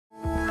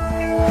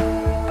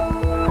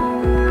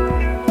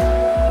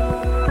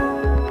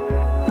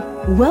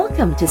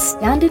Welcome to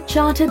Standard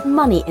Chartered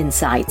Money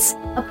Insights,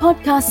 a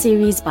podcast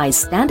series by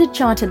Standard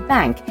Chartered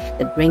Bank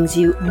that brings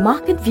you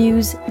market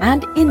views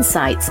and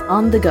insights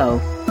on the go.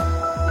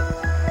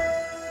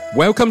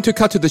 Welcome to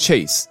Cut to the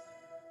Chase.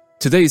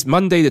 Today is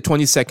Monday, the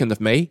 22nd of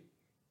May.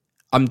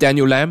 I'm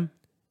Daniel Lam,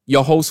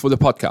 your host for the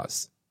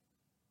podcast.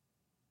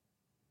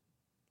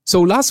 So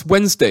last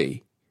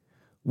Wednesday,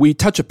 we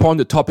touched upon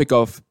the topic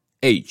of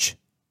age.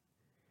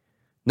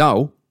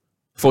 Now,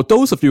 for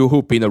those of you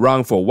who've been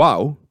around for a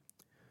while,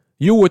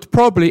 you would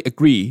probably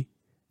agree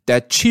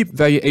that cheap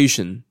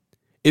valuation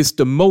is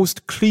the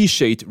most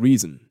cliched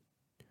reason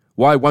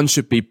why one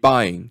should be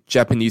buying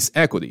Japanese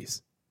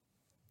equities.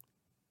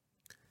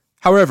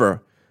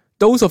 However,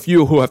 those of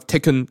you who have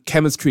taken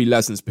chemistry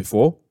lessons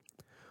before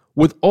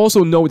would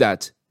also know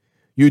that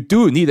you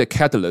do need a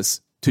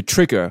catalyst to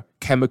trigger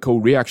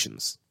chemical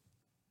reactions.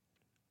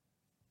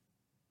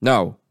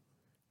 Now,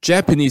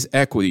 Japanese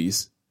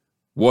equities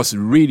was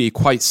really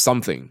quite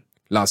something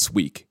last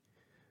week,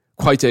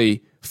 quite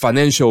a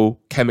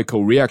financial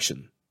chemical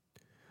reaction,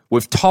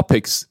 with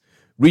TOPIX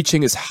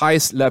reaching its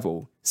highest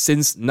level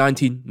since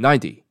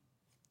 1990.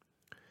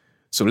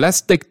 So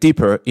let's dig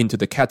deeper into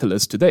the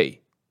catalyst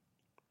today.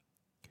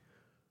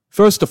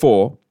 First of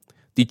all,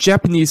 the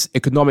Japanese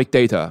economic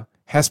data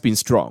has been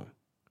strong.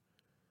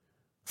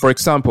 For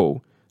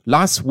example,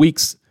 last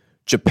week's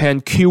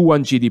Japan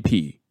Q1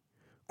 GDP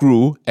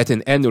grew at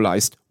an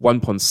annualized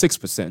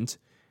 1.6%,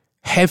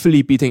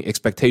 heavily beating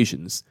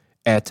expectations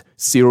at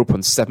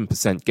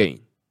 0.7%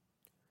 gain.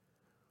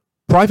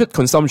 Private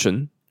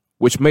consumption,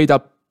 which made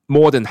up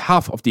more than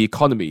half of the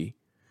economy,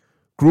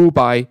 grew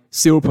by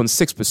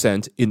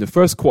 0.6% in the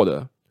first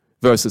quarter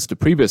versus the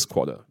previous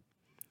quarter,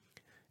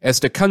 as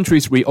the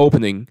country's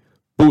reopening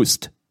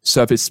boosts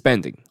service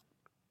spending.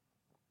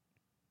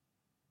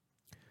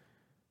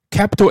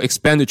 Capital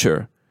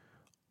expenditure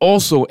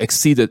also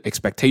exceeded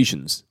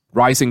expectations,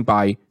 rising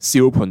by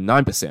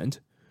 0.9%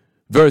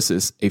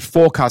 versus a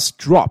forecast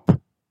drop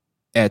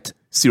at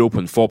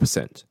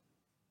 0.4%.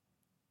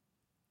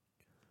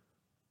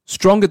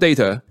 Stronger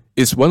data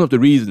is one of the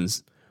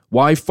reasons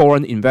why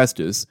foreign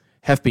investors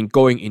have been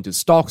going into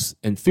stocks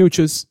and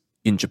futures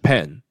in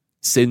Japan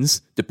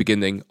since the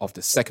beginning of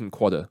the second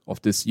quarter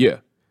of this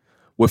year,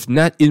 with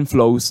net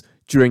inflows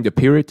during the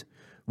period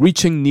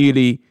reaching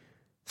nearly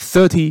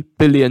 $30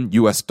 billion,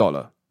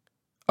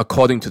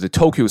 according to the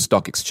Tokyo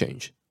Stock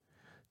Exchange.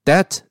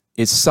 That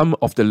is some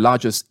of the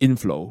largest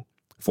inflow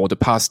for the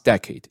past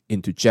decade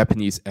into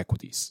Japanese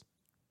equities.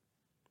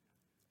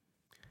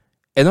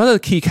 Another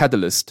key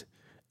catalyst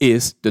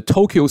is the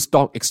Tokyo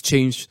Stock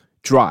Exchange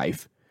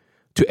drive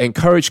to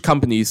encourage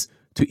companies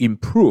to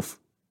improve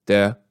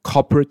their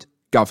corporate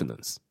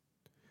governance.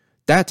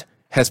 That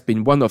has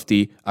been one of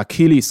the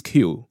Achilles'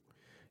 heel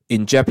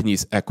in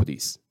Japanese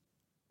equities.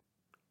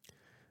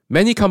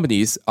 Many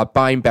companies are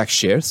buying back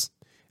shares,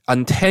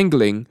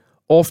 untangling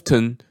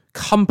often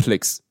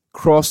complex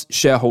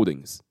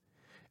cross-shareholdings,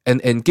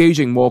 and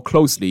engaging more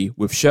closely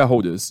with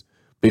shareholders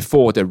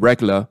before their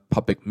regular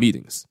public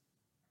meetings.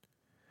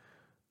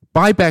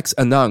 Buybacks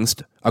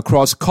announced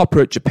across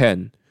corporate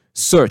Japan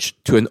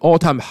surged to an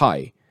all-time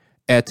high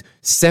at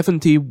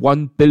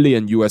 $71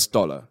 billion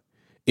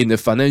in the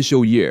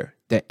financial year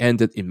that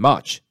ended in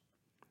March,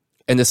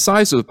 and the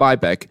size of the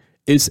buyback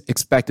is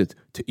expected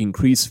to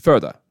increase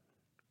further.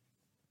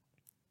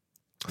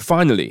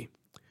 Finally,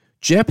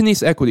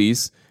 Japanese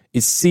equities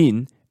is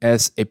seen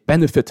as a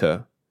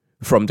benefiter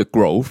from the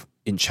growth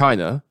in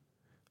China,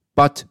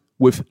 but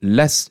with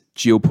less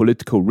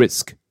geopolitical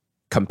risk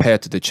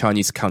compared to the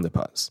Chinese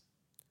counterparts.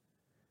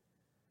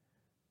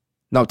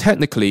 Now,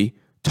 technically,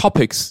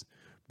 TOPIX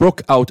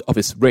broke out of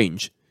its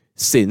range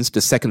since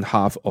the second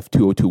half of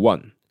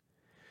 2021.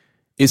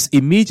 Its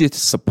immediate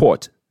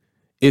support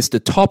is the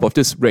top of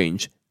this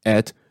range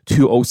at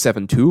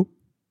 2072,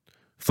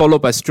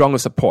 followed by stronger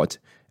support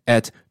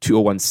at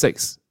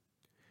 2016.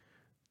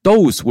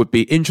 Those would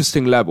be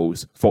interesting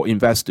levels for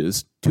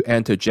investors to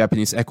enter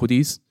Japanese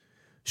equities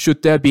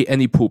should there be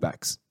any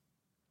pullbacks.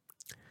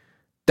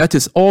 That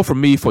is all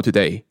from me for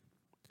today.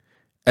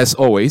 As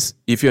always,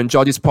 if you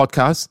enjoy this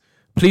podcast,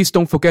 please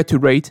don't forget to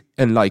rate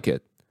and like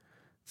it.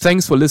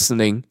 Thanks for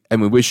listening,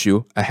 and we wish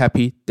you a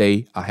happy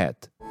day ahead.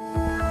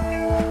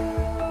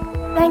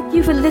 Thank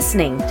you for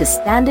listening to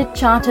Standard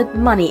Chartered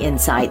Money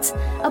Insights,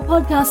 a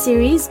podcast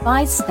series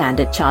by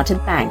Standard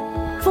Chartered Bank.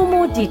 For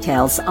more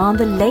details on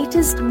the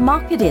latest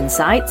market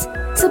insights,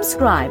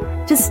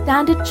 subscribe to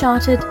Standard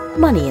Chartered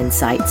Money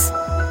Insights.